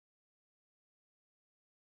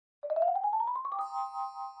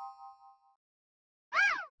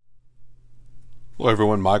Hello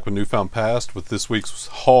everyone, Mike with Newfound Past with this week's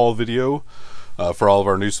haul video. For all of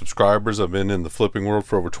our new subscribers, I've been in the flipping world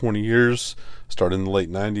for over 20 years. Started in the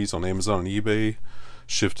late 90s on Amazon and eBay.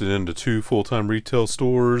 Shifted into 2 full-time retail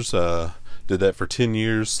stores. Did that for 10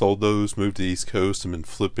 years, sold those, moved to the East Coast, and been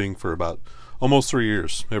flipping for about almost 3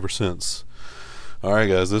 years ever since. Alright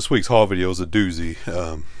guys, this week's haul video is a doozy.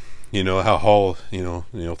 You know how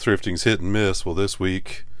thrifting's hit and miss. Well, this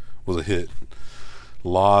week was a hit.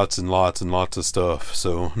 Lots and lots and lots of stuff,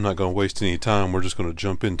 so I'm not going to waste any time. We're just going to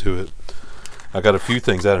jump into it. I got a few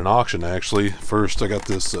things at an auction actually. First, I got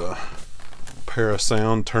this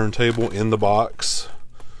Parasound turntable in the box,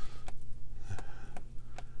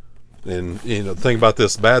 and the thing about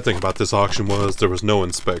this, bad thing about this auction was there was no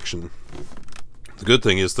inspection. The good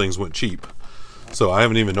thing is things went cheap, so I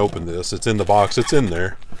haven't even opened this. It's in the box, it's in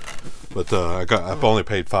there, but I've only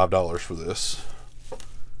paid $5 for this.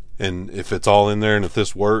 And if it's all in there and if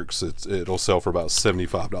this works, it'll sell for about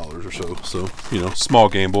 $75 or so. So, small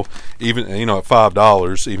gamble. Even, at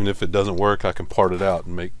 $5, even if it doesn't work, I can part it out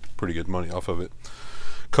and make pretty good money off of it.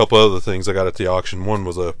 A couple other things I got at the auction. One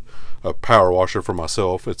was a power washer for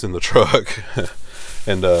myself. It's in the truck.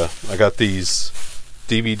 And I got these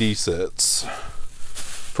DVD sets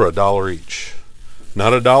for $1 each.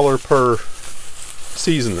 Not $1 per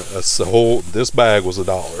season. This bag was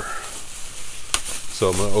 $1. So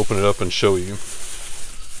I'm going to open it up and show you.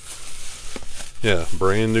 Yeah,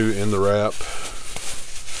 brand new in the wrap.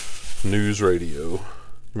 News Radio.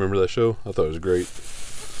 Remember that show? I thought it was great.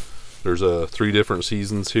 There's 3 different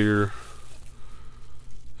seasons here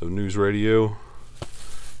of News Radio.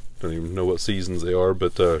 Don't even know what seasons they are,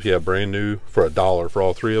 but yeah, brand new for $1 for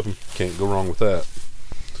all 3 of them. Can't go wrong with that.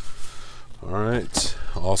 Alright,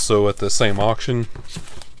 also at the same auction,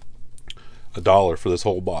 $1 for this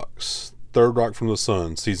whole box. Third Rock from the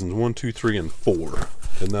Sun, seasons 1, 2, 3, and 4.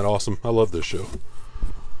 Isn't that awesome? I love this show.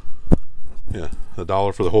 Yeah,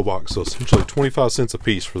 $1 for the whole box. So essentially 25 cents a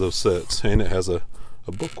piece for those sets. And it has a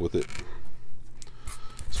book with it.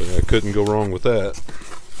 So yeah, I couldn't go wrong with that.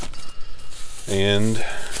 And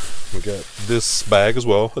we got this bag as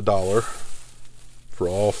well, $1 for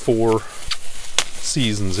all 4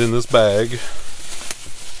 seasons in this bag.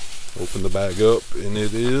 Open the bag up and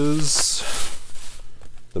it is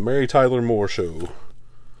The Mary Tyler Moore Show.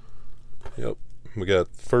 Yep, we got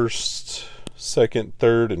 1st, 2nd,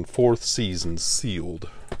 3rd, and 4th seasons sealed.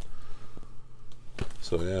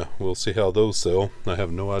 So yeah, we'll see how those sell. I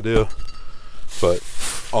have no idea, but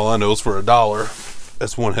all I know is for $1,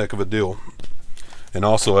 that's one heck of a deal. And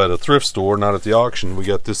also at a thrift store, not at the auction, we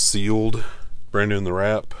got this sealed, brand new in the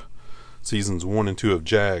wrap, seasons 1 and 2 of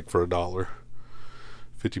Jag for $1,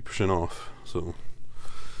 50% off. So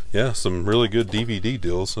yeah, some really good DVD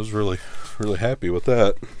deals. I was really happy with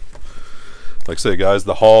that. Like I said, guys,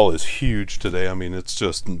 the haul is huge today. I mean, it's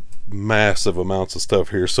just massive amounts of stuff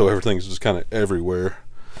here, so everything's just kind of everywhere.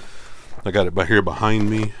 I got it here behind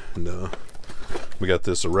me, and we got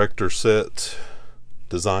this Erector set,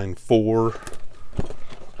 Design 4,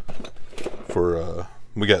 for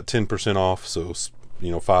we got 10% off, so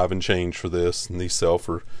 5 and change for this, and these sell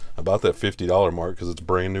for about that $50 mark because it's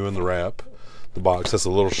brand new in the wrap. The box has a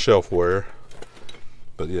little shelfware,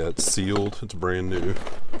 but yeah, it's sealed, it's brand new.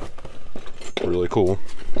 Really cool.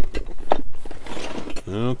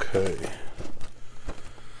 Okay,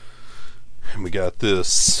 and we got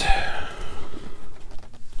this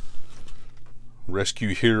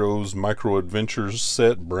Rescue Heroes Micro Adventures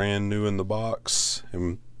set, brand new in the box,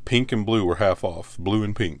 and pink and blue were half off, blue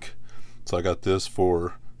and pink. So I got this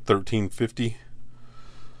for $13.50.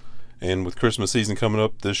 And with Christmas season coming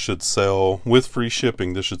up, this should sell, with free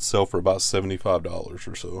shipping, this should sell for about $75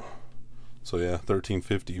 or so. So yeah,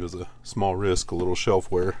 $13.50 was a small risk, a little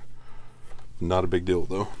shelfware. Not a big deal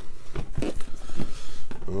though.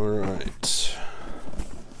 Alright.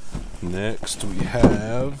 Next we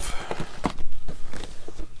have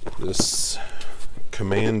this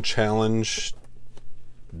Command Challenge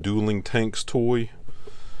Dueling Tanks toy.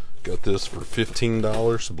 Got this for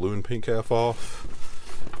 $15, blue and pink half off.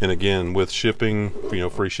 And again, with shipping,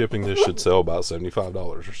 free shipping, this should sell about $75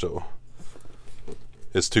 or so.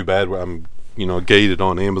 It's too bad I'm, gated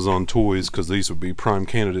on Amazon Toys because these would be prime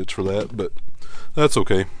candidates for that, but that's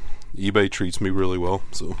okay. eBay treats me really well,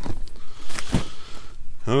 so.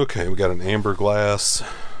 Okay, we got an amber glass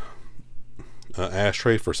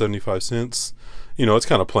ashtray for 75 cents. It's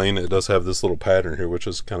kind of plain. It does have this little pattern here, which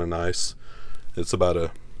is kind of nice. It's about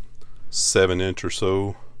a 7-inch or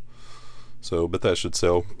so. So, but that should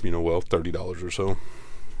sell, well, $30 or so.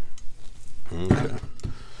 Okay.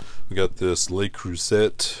 We got this Le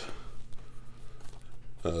Creuset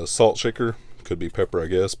salt shaker. Could be pepper, I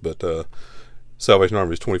guess, but Salvation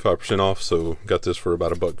Army is 25% off, so got this for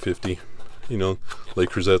about $1.50. You know, Le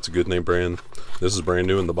Cruzette's a good name brand. This is brand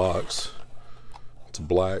new in the box. It's a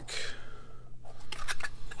black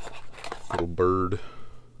little bird.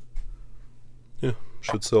 Yeah,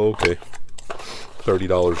 should sell okay.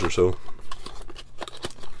 $30 or so.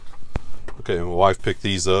 Okay, my wife picked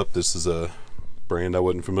these up. This is a brand I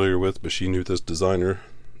wasn't familiar with, but she knew this designer,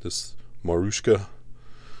 this Marushka.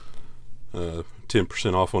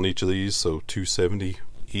 10% off on each of these, so $2.70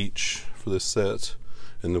 each for this set.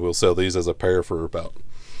 And then we'll sell these as a pair for about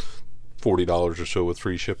 $40 or so with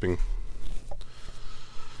free shipping.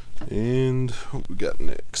 And what we got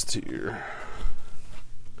next here?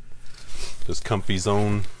 This Comfy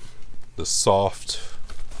Zone, the soft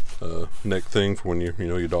neck thing for when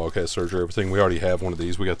your dog has surgery or everything. We already have one of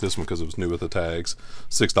these. We got this one because it was new with the tags.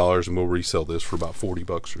 $6, and we'll resell this for about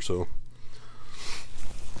 $40 or so.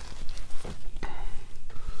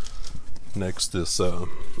 Next, this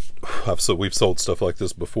we've sold stuff like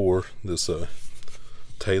this before. This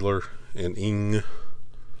Taylor and Ing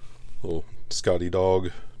little Scotty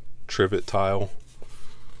dog trivet tile,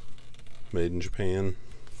 made in Japan.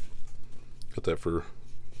 Got that for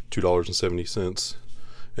 $2.70,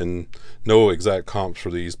 and no exact comps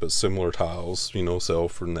for these, but similar tiles, sell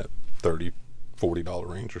for in that $30-$40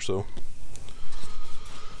 range or so.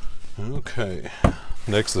 Okay,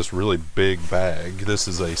 next, this really big bag. This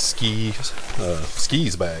is a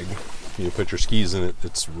skis bag. You put your skis in it.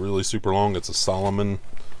 It's really super long. It's a Solomon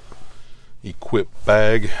equipped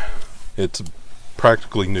bag. It's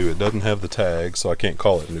practically new. It doesn't have the tag, so I can't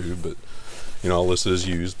call it new, but I'll list it as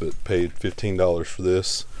used, but paid $15 for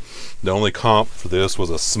this. The only comp for this was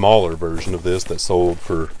a smaller version of this that sold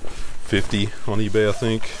for $50 on eBay, I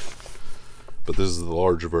think, but this is the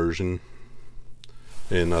larger version,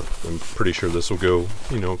 and I'm pretty sure this will go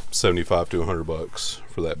 $75 to $100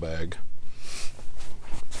 for that bag.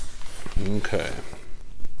 Okay,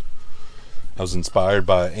 I was inspired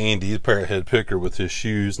by Andy, the parrot head picker, with his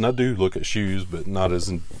shoes, and I do look at shoes, but not as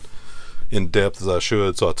in depth as I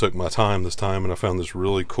should, so I took my time this time, and I found this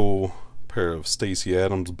really cool pair of Stacy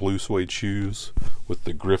Adams blue suede shoes with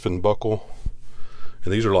the Griffin buckle,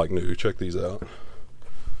 and these are like new. Check these out,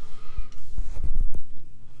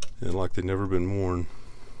 and like they've never been worn.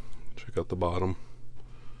 Check out the bottom,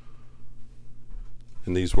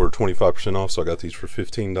 and these were 25% off, so I got these for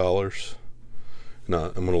 $15, and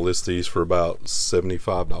I'm going to list these for about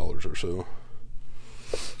 $75 or so.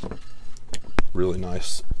 Really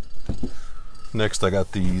nice. Next, I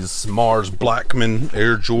got these Mars Blackman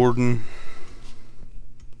Air Jordan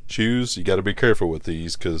shoes. You got to be careful with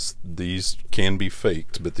these because these can be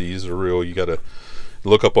faked, but these are real. You got to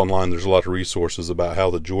look up online. There's a lot of resources about how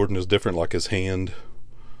the Jordan is different, like his hand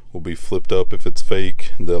will be flipped up if it's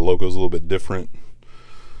fake. The logo's a little bit different,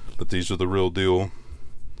 but these are the real deal.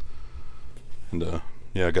 And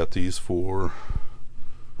yeah, I got these for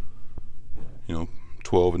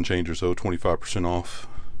 12 and change or so, 25% off.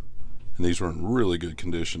 And these were in really good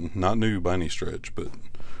condition. Not new by any stretch, but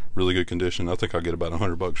really good condition. I think I'll get about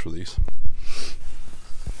 $100 for these.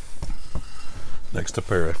 Next, a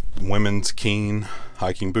pair of women's Keen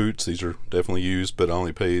hiking boots. These are definitely used, but I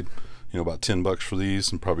only paid about $10 for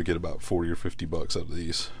these, and probably get about 40 or 50 bucks out of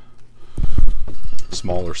these.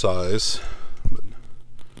 Smaller size, but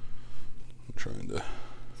I'm trying to.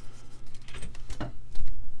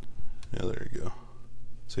 Yeah, there you go.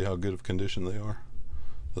 See how good of condition they are.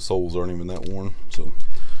 The soles aren't even that worn, so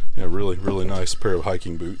yeah, really nice pair of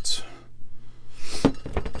hiking boots.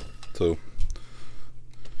 So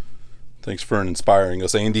thanks for inspiring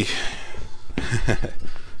us, Andy.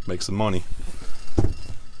 Make some money.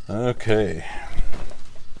 Okay,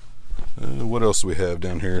 what else do we have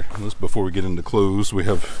down here? Just before we get into clothes, we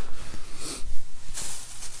have,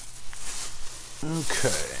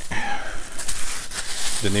 okay,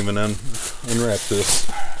 didn't even unwrap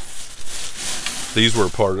this. These were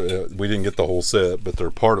part of, we didn't get the whole set, but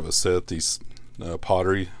they're part of a set. These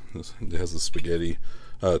pottery, it has the spaghetti,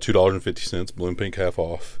 $2.50, blue and pink, half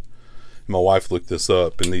off. My wife looked this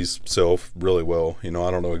up, and these sell really well. I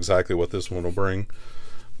don't know exactly what this one will bring,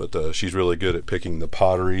 but she's really good at picking the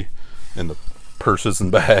pottery and the purses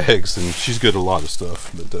and bags, and she's good at a lot of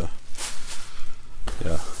stuff. But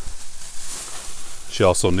yeah, she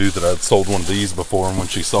also knew that I'd sold one of these before, and when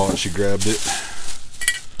she saw it, she grabbed it.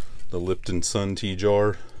 The Lipton Sun tea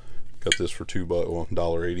jar. Got this for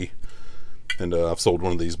 $1.80, and I've sold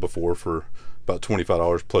one of these before for about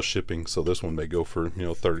 $25 plus shipping, so this one may go for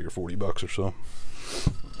 30 or 40 bucks or so.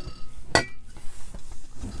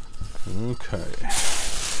 Okay,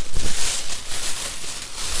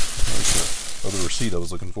 there's the other receipt I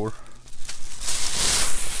was looking for.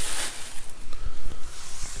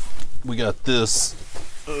 we got this.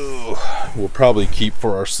 We'll probably keep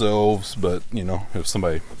for ourselves, but you know, if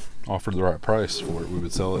somebody offered the right price for it, we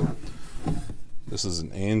would sell it. This is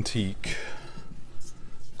an antique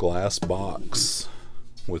glass box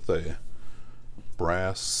with a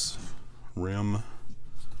brass rim.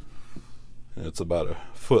 And it's about a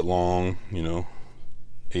foot long, you know,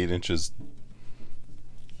 8 inches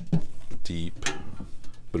deep,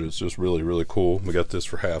 but it's just really, really cool. We got this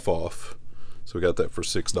for half off, so we got that for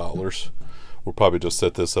 $6. We'll probably just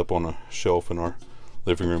set this up on a shelf in our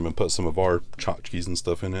living room and put some of our tchotchkes and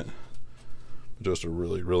stuff in it. Just a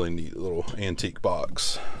really, really neat little antique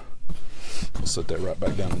box. I'll set that right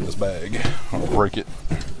back down in this bag. I'll break it.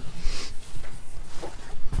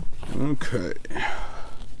 Okay.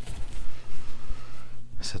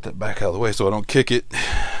 Set that back out of the way so I don't kick it.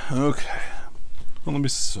 Okay. Well, let me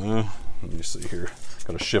see here.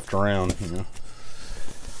 Got to shift around, you know.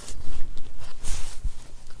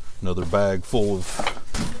 Another bag full of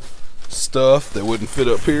stuff that wouldn't fit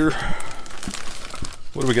up here.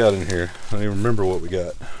 What do we got in here? I don't even remember what we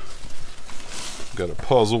got. We got a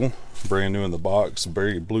puzzle, brand new in the box.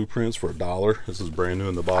 Buried blueprints for $1. This is brand new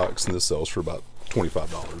in the box, and this sells for about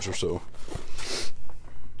 $25 or so.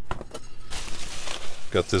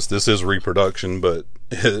 Got this. This is reproduction, but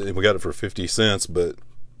we got it for 50 cents. But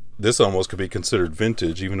this almost could be considered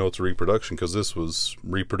vintage, even though it's a reproduction, because this was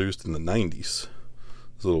reproduced in the 90s.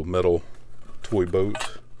 This little metal toy boat.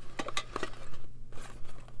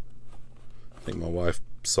 I think my wife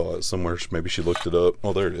saw it somewhere. Maybe she looked it up.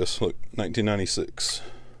 Oh, there it is. Look, 1996.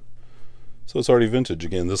 So it's already vintage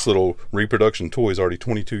again. This little reproduction toy is already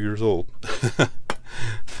 22 years old. The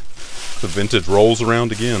vintage rolls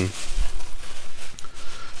around again.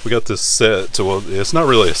 We got this set. So, well, it's not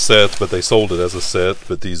really a set, but they sold it as a set.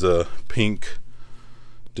 But these pink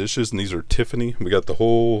dishes, and these are Tiffany. We got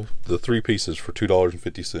the 3 pieces for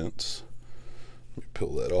 $2.50. Let me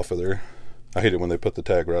peel that off of there. I hate it when they put the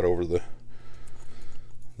tag right over the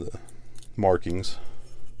markings.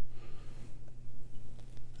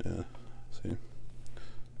 Yeah,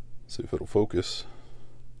 see if it'll focus.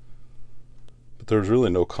 But there's really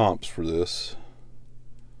no comps for this.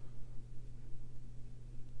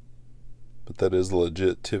 But that is the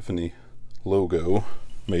legit Tiffany logo,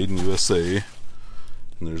 made in USA.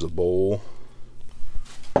 And there's a bowl,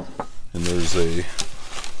 and there's a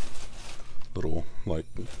little like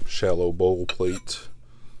shallow bowl plate.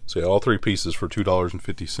 So yeah, all 3 pieces for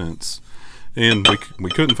 $2.50. And we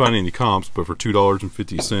couldn't find any comps, but for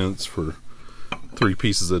 $2.50 for 3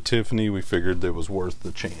 pieces of Tiffany, we figured it was worth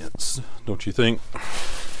the chance. Don't you think?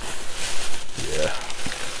 Yeah.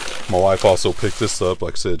 My wife also picked this up.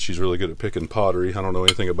 Like I said, she's really good at picking pottery. I don't know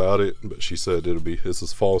anything about it, but she said this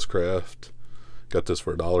is false craft. Got this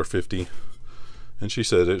for $1.50. And she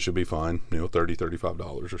said it should be fine, you know, $30,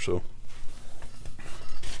 $35 or so.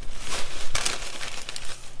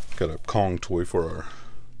 Got a Kong toy for our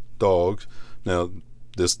dog. Now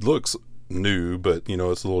this looks new, but you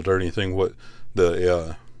know, it's a little dirty thing. What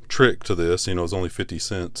the trick to this, you know, is only 50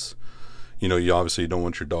 cents. You know, you obviously don't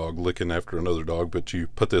want your dog licking after another dog, but you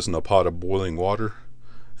put this in a pot of boiling water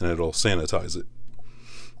and it'll sanitize it.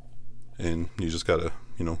 And you just got a,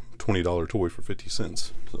 you know, $20 toy for 50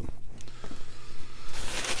 cents. So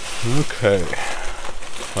okay.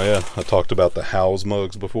 Oh yeah, I talked about the Howes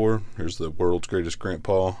mugs before. Here's the world's greatest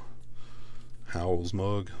grandpa Howes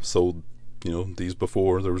mug. Sold, you know, these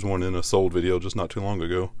before. There was one in a sold video just not too long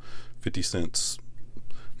ago. 50 cents.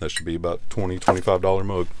 That should be about $20, $25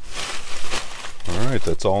 mug. Alright,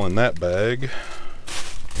 that's all in that bag.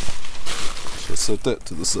 So set that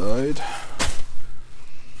to the side.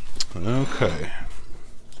 Okay.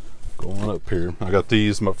 Going up here. I got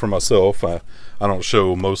these for myself. I don't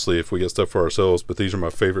show mostly if we get stuff for ourselves, but these are my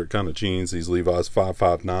favorite kind of jeans. These Levi's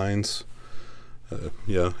 559s.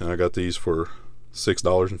 Yeah, and I got these for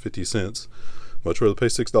 $6.50. Much rather pay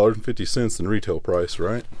 $6.50 than retail price,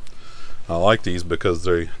 right? I like these because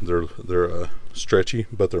they're stretchy,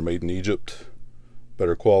 but they're made in Egypt.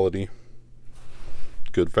 Better quality,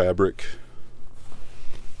 good fabric,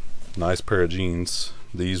 nice pair of jeans.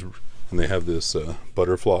 These, and they have this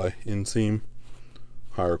butterfly inseam,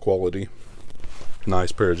 higher quality,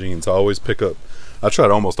 nice pair of jeans. I try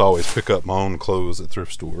to almost always pick up my own clothes at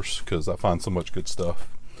thrift stores because I find so much good stuff.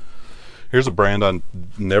 Here's a brand I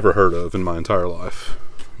never heard of in my entire life.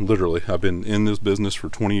 Literally, I've been in this business for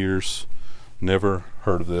 20 years, never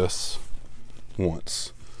heard of this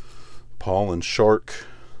once. Paul and Shark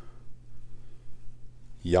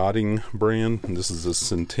yachting brand, and this is a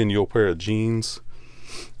Centennial pair of jeans.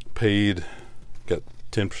 Got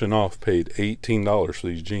 10% off, paid $18 for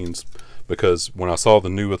these jeans, because when I saw the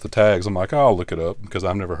new with the tags, I'm like, oh, I'll look it up because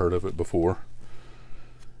I've never heard of it before.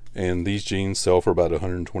 And these jeans sell for about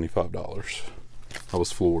 $125. I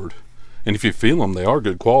was floored. And if you feel them, they are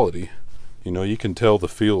good quality. You know, you can tell the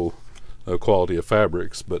feel quality of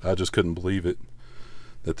fabrics, but I just couldn't believe it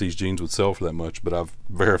that these jeans would sell for that much. But I've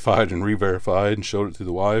verified and re-verified and showed it to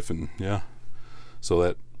the wife, and yeah, so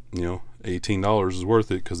that, you know, $18 is worth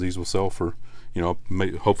it, because these will sell for, you know,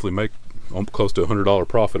 hopefully make close to $100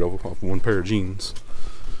 profit off one pair of jeans.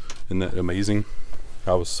 Isn't that amazing?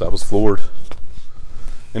 I was floored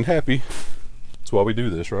and happy. That's why we do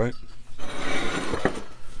this, right?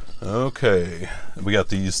 Okay, we got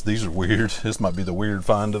these are weird. This might be the weird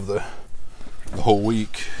find of the whole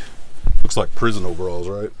week. Looks like prison overalls,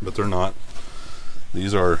 right? But they're not.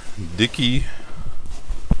 These are Dickie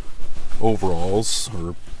overalls,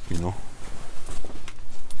 or, you know,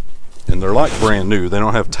 and they're like brand new. They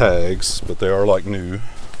don't have tags, but they are like new.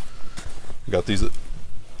 We got these at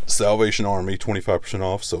Salvation Army, 25%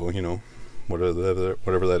 off, so, you know, whatever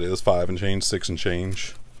that is, 5 and change, 6 and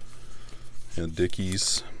change. And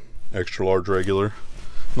Dickies extra large regular.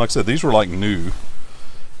 Like I said, these were like new,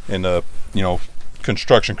 and you know,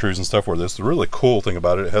 construction crews and stuff wear this. The really cool thing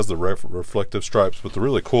about it, it has the reflective stripes, but the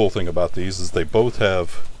really cool thing about these is they both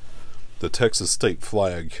have the Texas state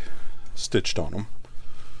flag stitched on them.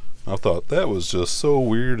 I thought that was just so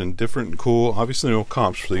weird and different and cool. Obviously no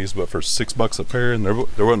comps for these, but for $6 a pair, and there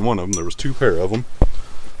wasn't one of them, there was 2 pair of them,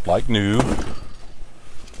 like new,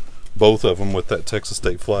 both of them with that Texas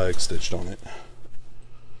state flag stitched on it.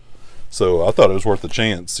 So I thought it was worth a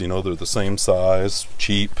chance. You know, they're the same size,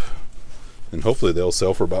 cheap, and hopefully they'll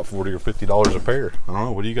sell for about $40 or $50 a pair. I don't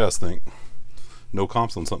know, what do you guys think? No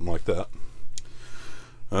comps on something like that.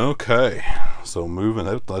 Okay, so moving,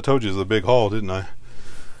 I told you it was a big haul, didn't I?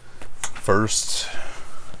 First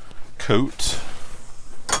coat.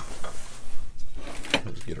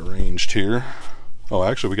 Let's get arranged here. Oh,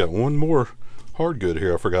 actually we got one more hard good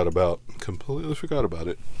here I forgot about. Completely forgot about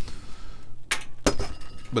it.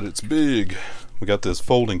 But it's big. We got this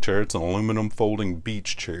folding chair. It's an aluminum folding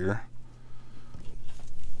beach chair.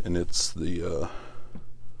 And it's the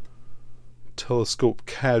Telescope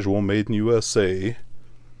Casual, made in USA.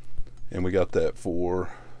 And we got that for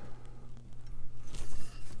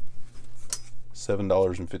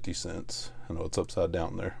 $7.50. I know it's upside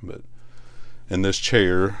down there, but and this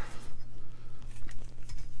chair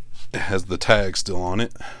has the tag still on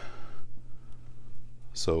it,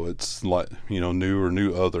 so it's like, you know, new or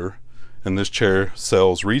new other. And this chair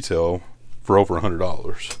sells retail for over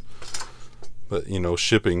 $100, but, you know,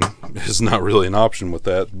 shipping is not really an option with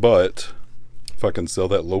that. But if I can sell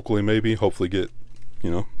that locally, maybe hopefully get, you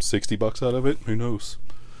know, $60 out of it, who knows.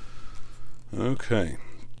 Okay,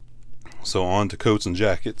 so on to coats and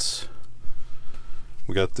jackets.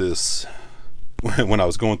 We got this. When I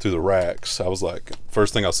was going through the racks, I was like,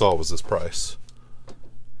 first thing I saw was this price,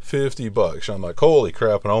 $50. I'm like, holy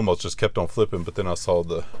crap, and I almost just kept on flipping, but then I saw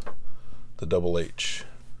the double H,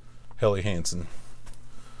 Helly Hansen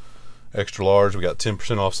extra large. We got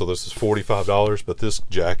 10% off, so this is $45. But this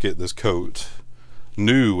jacket, this coat,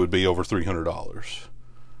 new would be over $300,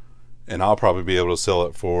 and I'll probably be able to sell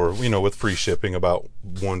it for, you know, with free shipping, about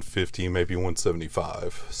 $150, maybe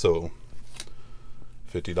 $175. So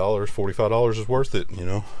 $50, $45 is worth it, you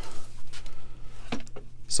know.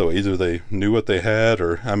 So either they knew what they had,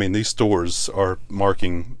 or, I mean, these stores are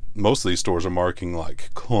marking, most of these stores are marking like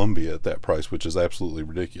Columbia at that price, which is absolutely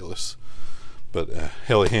ridiculous. But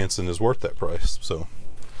Helly Hansen is worth that price, so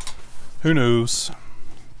who knows.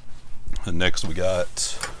 And next we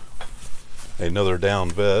got another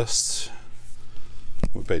down vest.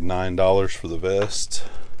 We paid $9 for the vest,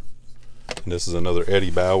 and this is another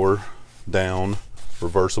Eddie Bauer down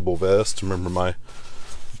reversible vest. Remember my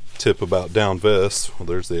tip about down vests? Well,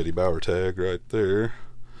 there's the Eddie Bauer tag right there,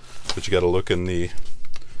 but you got to look in the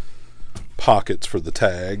pockets for the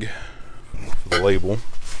tag, for the label.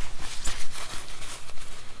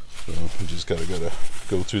 So you just gotta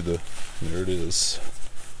go through the, there it is.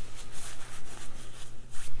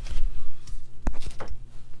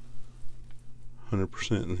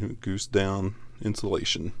 %, goose down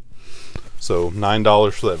insulation. So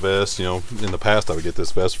 $9 for that vest. You know, in the past I would get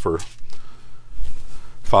this vest for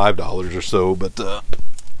 $5 or so, but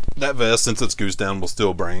that vest, since it's goose down, will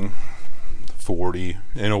still bring 40.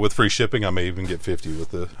 You know, with free shipping, I may even get 50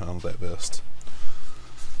 with that vest.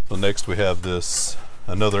 So next we have this,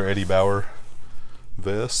 another Eddie Bauer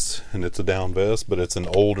vest, and it's a down vest, but it's an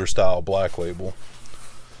older style black label.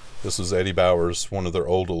 This is Eddie Bauer's, one of their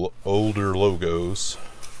older logos.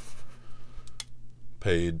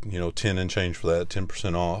 Paid, you know, 10 and change for that,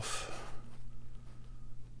 10% off.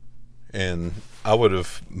 and I would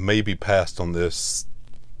have maybe passed on this.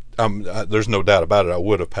 There's no doubt about it. I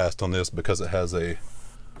would have passed on this because it has a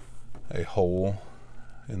hole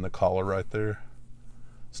in the collar right there.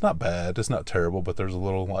 It's not bad. It's not terrible, but there's a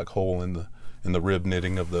little like hole in the rib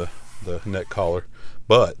knitting of the neck collar.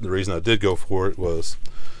 But the reason I did go for it was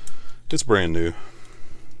it's brand new.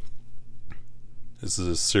 This is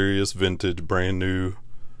a serious vintage, brand new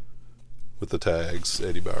with the tags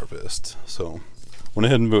Eddie Bauer vest. So went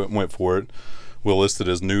ahead and went for it. We'll list it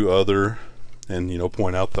as new other, and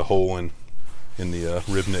point out the hole in the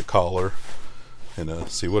rib knit collar, and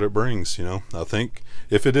see what it brings. I think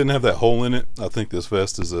if it didn't have that hole in it, I think this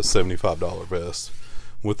vest is a $75 vest.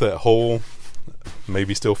 With that hole,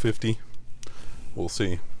 maybe still 50. We'll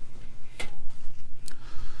see.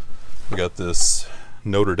 We got this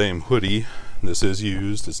Notre Dame hoodie. This is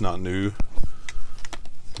used, it's not new.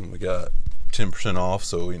 And we got 10% off,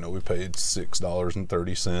 so we paid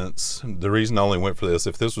 $6.30. The reason I only went for this,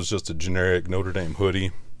 if this was just a generic Notre Dame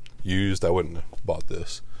hoodie used, I wouldn't have bought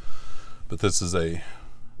this. But this is a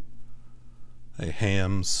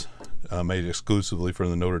Hams made exclusively for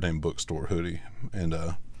the Notre Dame bookstore hoodie, and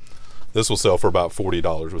this will sell for about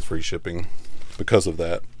 $40 with free shipping because of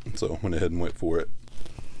that. So went ahead and went for it.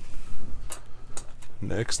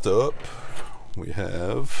 Next up, we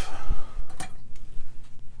have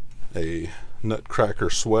a Nutcracker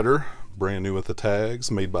sweater, brand new with the tags,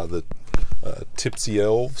 made by the Tipsy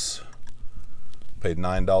Elves. Paid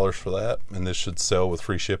 $9 for that, and this should sell with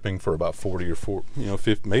free shipping for about $40 or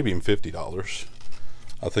 $50, maybe even $50.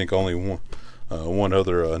 I think only one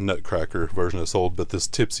other Nutcracker version is sold, but this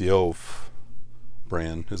Tipsy Elf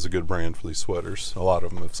brand is a good brand for these sweaters. A lot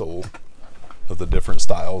of them have sold of the different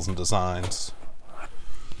styles and designs.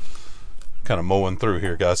 Kind of mowing through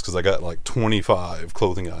here, guys, because I got like 25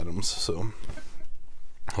 clothing items, so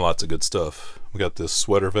lots of good stuff. We got this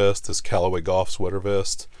sweater vest, this Callaway Golf sweater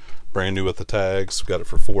vest, brand new with the tags. We got it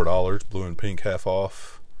for $4, blue and pink, half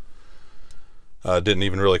off. Didn't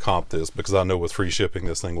even really comp this because I know with free shipping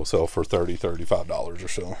this thing will sell for $35 or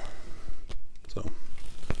so. So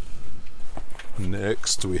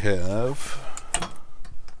next we have,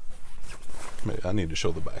 I need to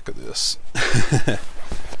show the back of this.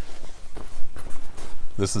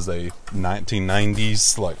 This is a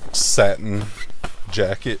 1990s like satin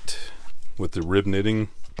jacket with the rib knitting,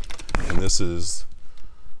 and this is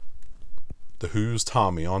the Who's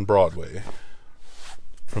Tommy on Broadway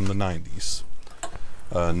from the 90s.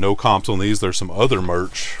 No comps on these. There's some other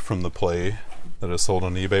merch from the play that is sold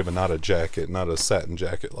on eBay, but not a jacket, not a satin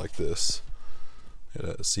jacket like this.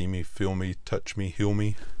 See me, feel me, touch me, heal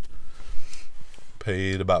me.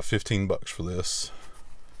 Paid about 15 bucks for this.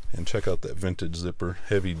 And check out that vintage zipper,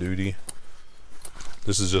 heavy duty.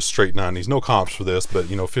 This is just straight 90s. No comps for this, but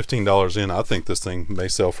 $15 in, I think this thing may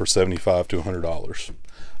sell for $75 to $100.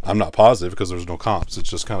 I'm not positive because there's no comps. It's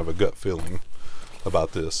just kind of a gut feeling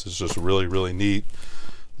about this. It's just really, really neat.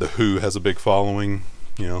 The Who has a big following,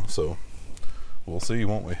 so we'll see,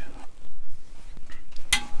 won't we?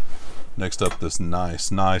 Next up, this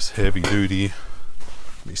nice heavy duty.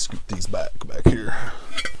 Let me scoot these back here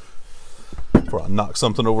before I knock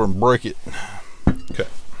something over and break it. Okay.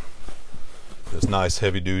 This nice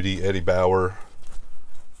heavy duty Eddie Bauer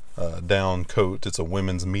down coat. It's a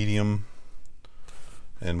women's medium,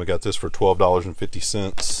 and we got this for $12.50.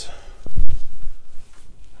 Let's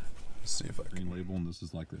see if I can label, and this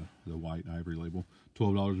is like the white ivory label.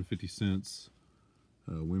 $12.50.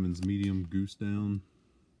 Women's medium goose down.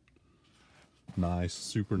 Nice,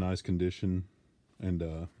 super nice condition, and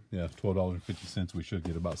yeah, $12.50. We should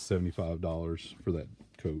get about $75 for that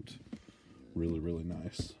coat. Really, really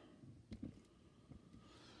nice.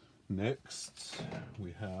 Next,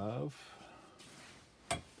 we have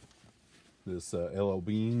this LL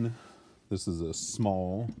Bean. This is a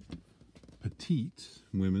small, petite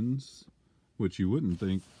women's, which you wouldn't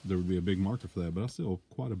think there would be a big market for that, but I sell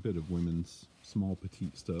quite a bit of women's small,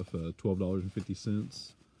 petite stuff.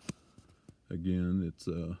 $12.50. Again, it's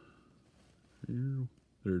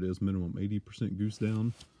there it is, minimum 80% goose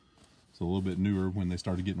down. So a little bit newer when they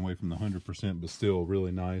started getting away from the 100%, but still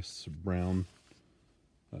really nice brown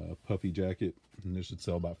puffy jacket, and this should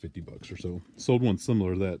sell about 50 bucks or so. Sold one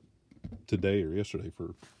similar to that today or yesterday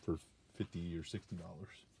for 50 or $60.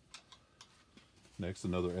 Next,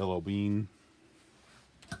 another LL Bean.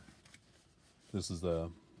 This is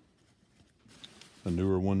a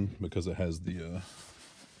newer one because it has the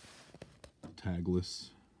tagless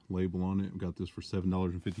label on it. We got this for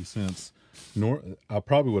 $7.50. I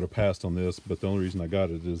probably would have passed on this, but the only reason I got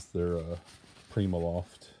it is their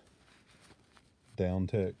Primaloft down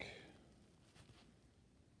tech,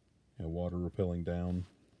 water repelling down.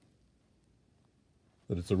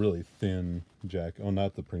 But it's a really thin jacket. Oh,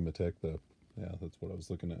 not the Primatech. Yeah, that's what I was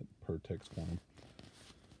looking at per text quantum.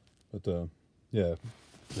 But yeah,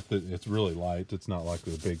 it's really light. It's not like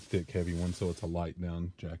the big, thick, heavy one. So it's a light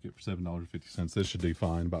down jacket for $7.50. This should do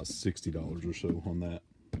fine. About $60 or so on that.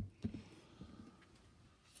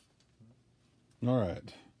 All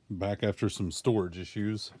right, back after some storage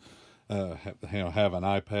issues. I have an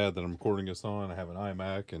iPad that I'm recording this on. I have an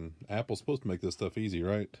iMac, and Apple's supposed to make this stuff easy,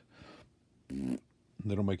 right?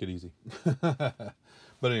 They don't make it easy. But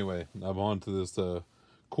anyway, I'm on to this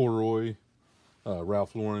corduroy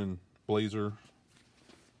Ralph Lauren blazer.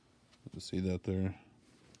 You see that there?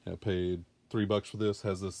 I paid $3 for this.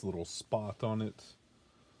 Has this little spot on it.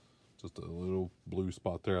 Just a little blue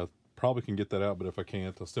spot there. I probably can get that out, but if I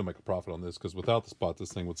can't, I'll still make a profit on this, because without the spot,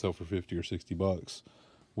 this thing would sell for $50 or $60.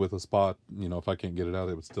 With a spot, you know, if I can't get it out,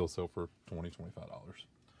 it would still sell for $20, $25.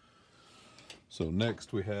 So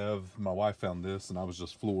next we have, my wife found this, and I was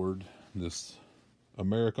just floored. This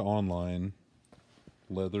America Online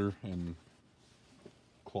leather and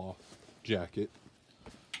cloth jacket.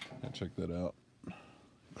 Check that out.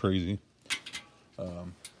 Crazy.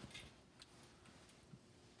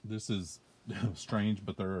 This is strange,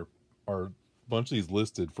 but there are a bunch of these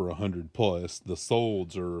listed for 100 plus. The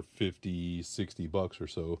solds are 50, $60 or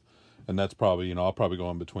so, and that's probably, you know, I'll probably go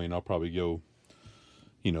in between. I'll probably go,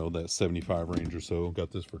 you know, that 75 range or so.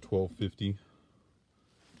 Got this for $12.50.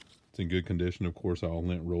 It's in good condition. Of course, I'll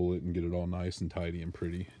lint roll it and get it all nice and tidy and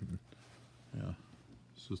pretty. And, yeah,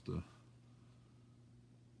 it's just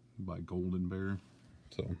by Golden Bear.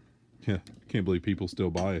 So yeah, can't believe people still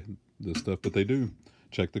buy this stuff, but they do.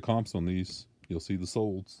 Check the comps on these. You'll see the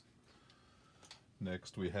solds.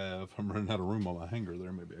 Next we have, I'm running out of room on my hanger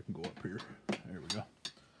there. Maybe I can go up here. There we go.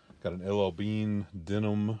 Got an LL Bean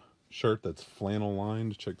denim shirt that's flannel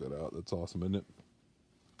lined. Check that out. That's awesome, isn't it?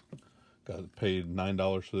 Got paid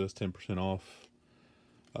 $9 for this, 10% off.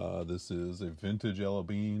 This is a vintage LL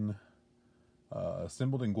Bean,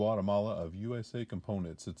 assembled in Guatemala of USA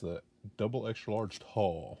components. It's a double extra large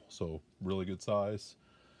tall, so really good size.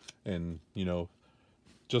 And you know,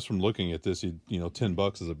 just from looking at this, you know,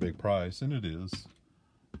 $10 is a big price, and it is.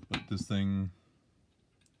 But this thing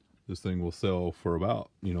will sell for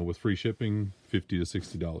about, you know, with free shipping, $50 to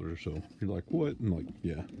 $60 or so. You're like, what? And like,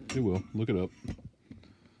 yeah, it will. Look it up.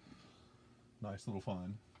 Nice little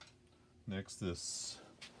find. Next, this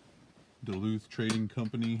Duluth Trading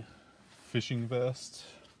Company fishing vest.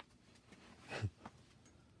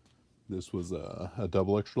 This was a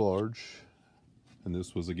double extra large, and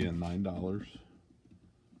this was again $9.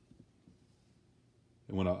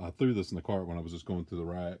 And when I threw this in the cart when I was just going through the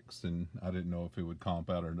racks, and I didn't know if it would comp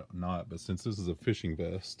out or not, but since this is a fishing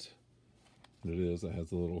vest, and it has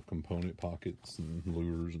the little component pockets and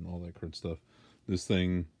lures and all that kind of stuff. This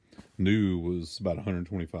thing new was about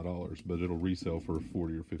 $125, but it'll resell for $40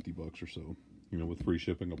 or $50 or so. You know, with free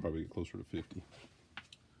shipping, I'll probably get closer to $50.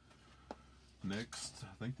 Next,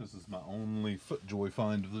 I think this is my only FootJoy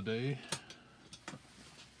find of the day.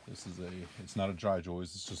 This is it's not a Dry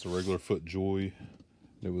Joys, it's just a regular FootJoy.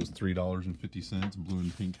 It was $3.50, blue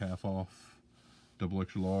and pink half off, double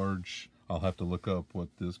extra large. I'll have to look up what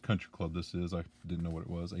this country club this is. I didn't know what it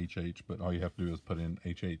was, HH, but all you have to do is put in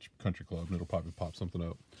HH country club and it'll probably pop something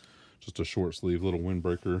up. Just a short sleeve little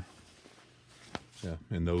windbreaker. Yeah,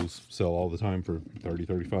 and those sell all the time for $30,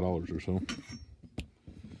 $35 or so.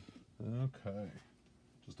 Okay,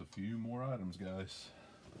 just a few more items, guys.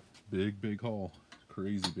 Big haul,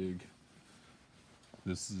 crazy big.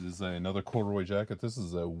 This is another corduroy jacket. This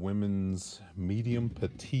is a women's medium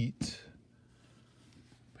petite.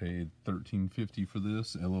 Paid $13.50 for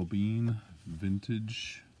this. LL Bean,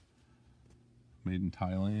 vintage, made in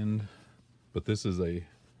Thailand. But this is is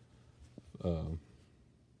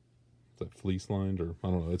that fleece lined, or I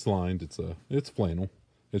don't know. It's lined. It's flannel.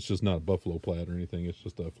 It's just not a buffalo plaid or anything. It's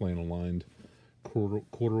just a flannel lined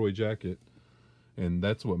corduroy jacket. And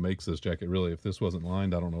that's what makes this jacket, really. If this wasn't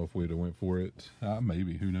lined, I don't know if we'd have went for it.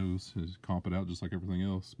 Maybe, who knows? Just comp it out just like everything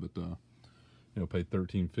else. But, you know, paid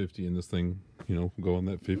 $13.50, and this thing, you know, go in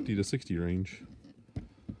that 50 to 60 range.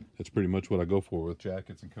 That's pretty much what I go for with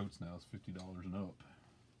jackets and coats now. It's $50 and up.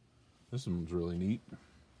 This one's really neat.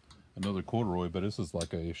 Another corduroy, but this is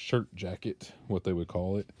like a shirt jacket, what they would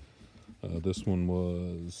call it. This one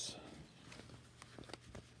was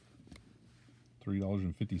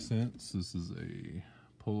 $3.50. This is a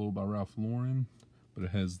polo by Ralph Lauren, but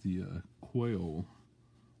it has the quail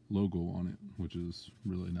logo on it, which is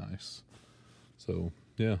really nice. So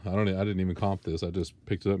yeah, I didn't even comp this. I just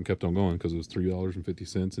picked it up and kept on going because it was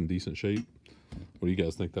 $3.50 in decent shape. What do you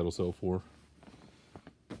guys think that'll sell for?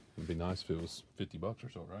 It'd be nice if it was $50 or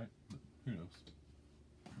so, right? But who knows?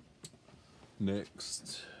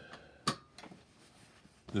 Next,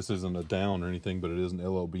 this isn't a down or anything, but it is an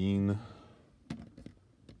LL Bean.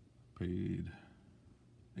 Paid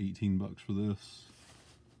 18 bucks for this.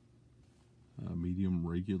 Medium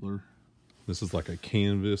regular. This is like a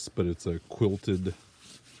canvas, but it's a quilted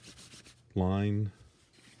line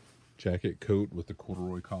jacket coat with the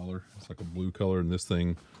corduroy collar. It's like a blue color, and this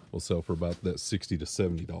thing will sell for about that $60 to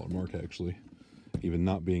 $70 mark, actually. Even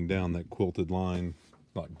not being down, that quilted line,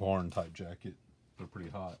 like barn type jacket, they're pretty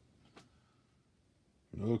hot.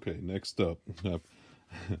 Okay, next up,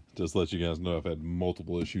 just to let you guys know, I've had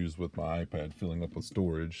multiple issues with my iPad filling up with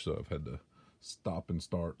storage, so I've had to stop and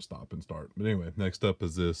start. But anyway, next up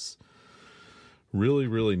is this really,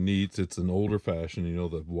 really neat. It's an older fashion, you know,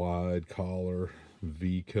 the wide collar,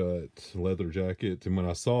 V-cut leather jacket. And when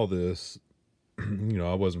I saw this, you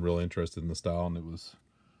know, I wasn't really interested in the style, and it was,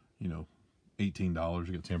 you know, $18.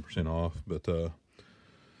 You get 10% off. But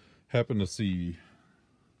happened to see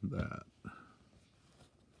that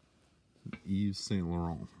Yves Saint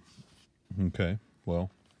Laurent. Okay, well,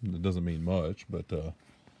 it doesn't mean much, but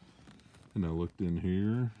and I looked in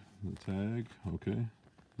here, the tag. Okay,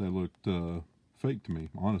 that looked fake to me,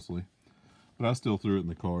 honestly, but I still threw it in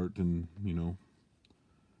the cart, and you know,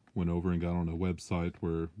 went over and got on a website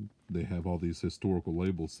where they have all these historical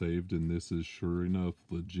labels saved, and this is sure enough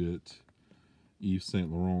legit Yves Saint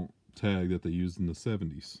Laurent tag that they used in the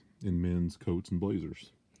 70s in men's coats and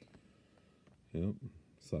blazers. Yep,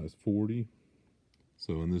 size 40.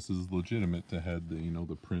 So, and this is legitimate. It had the, you know,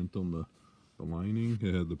 the print on the lining.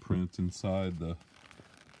 It had the print inside the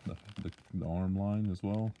arm line as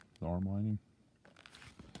well, the arm lining.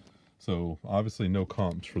 So obviously no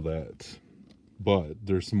comps for that, but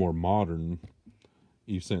there's some more modern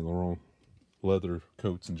Yves Saint Laurent leather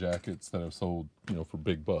coats and jackets that have sold, you know, for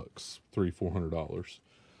big bucks, $300-400.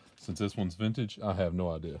 Since this one's vintage, I have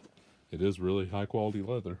no idea. It is really high quality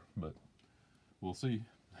leather, but we'll see.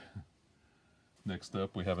 Next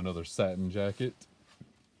up, we have another satin jacket.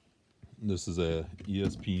 This is a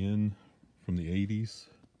ESPN from the 80s.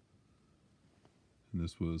 And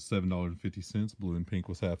this was $7.50. Blue and pink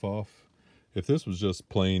was half off. If this was just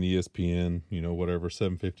plain ESPN, you know, whatever,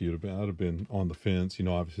 $7.50 would have been, I'd have been on the fence. You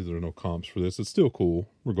know, obviously there are no comps for this. It's still cool,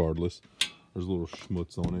 regardless. There's a little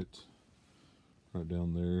schmutz on it right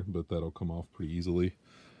down there, but that'll come off pretty easily.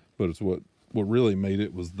 But it's what really made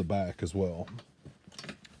it was the back as well.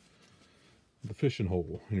 The fishing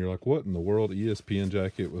hole. And you're like, what in the world? ESPN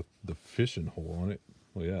jacket with the fishing hole on it?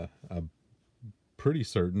 Well, yeah, I'm pretty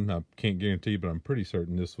certain, I can't guarantee, but I'm pretty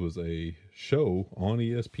certain this was a show on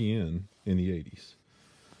ESPN in the 80s.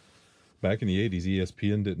 Back in the 80s,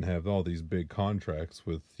 ESPN didn't have all these big contracts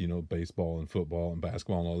with, you know, baseball and football and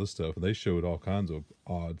basketball and all this stuff. They showed all kinds of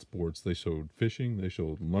odd sports. They showed fishing, they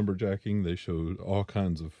showed lumberjacking, they showed all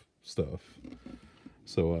kinds of stuff.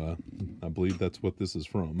 So I believe that's what this is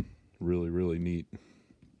from. Really, really neat.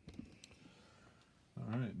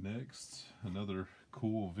 All right, next, another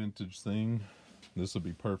cool vintage thing. This will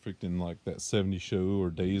be perfect in like that 70s show or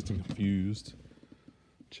Dazed and Confused.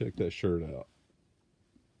 Check that shirt out.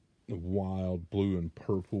 The wild blue and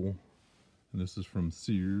purple. And this is from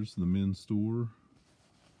Sears, the men's store.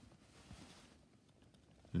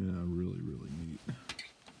 Yeah, really, really neat.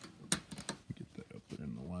 Get that up there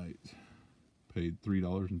in the light. Paid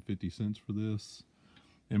 $3.50 for this.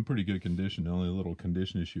 In pretty good condition. The only little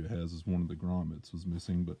condition issue it has is one of the grommets was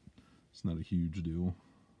missing, but it's not a huge deal.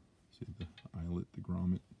 See the eyelet, the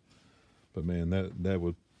grommet. But man, that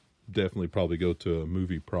would definitely probably go to a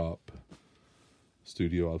movie prop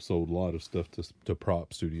studio. I've sold a lot of stuff to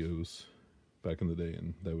prop studios back in the day,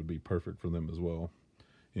 and that would be perfect for them as well.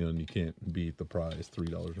 You know, and you can't beat the price,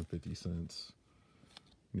 $3.50.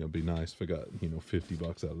 You know, it'd be nice if I got, you know, 50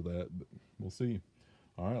 bucks out of that, but we'll see.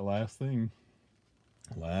 All right, last thing.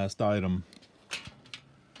 Last item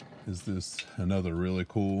is this another really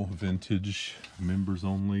cool vintage members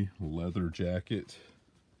only leather jacket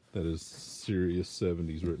that is serious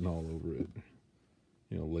 70s written all over it.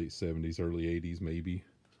 You know, late 70s, early 80s maybe.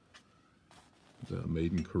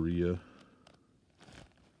 Made in Korea.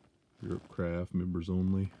 Europe Craft, members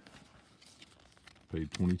only.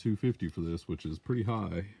 Paid $22.50 for this, which is pretty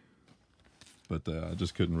high. But I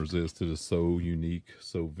just couldn't resist. It is so unique,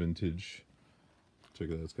 so vintage. Check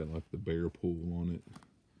it out, it's got like the bear pool on it.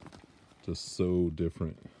 Just so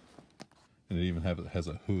different. And it even has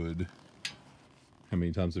a hood. How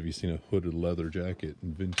many times have you seen a hooded leather jacket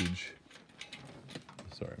in vintage?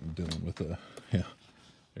 Sorry, I'm dealing with a, yeah,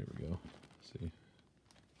 there we go. See?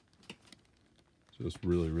 Just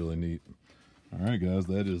really, really neat. All right, guys,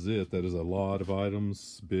 that is it. That is a lot of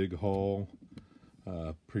items, big haul.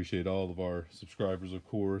 Appreciate all of our subscribers, of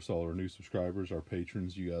course, all our new subscribers, our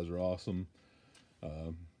patrons. You guys are awesome.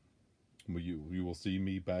 You will see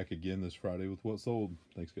me back again this Friday with What Sold.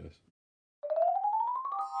 Thanks, guys.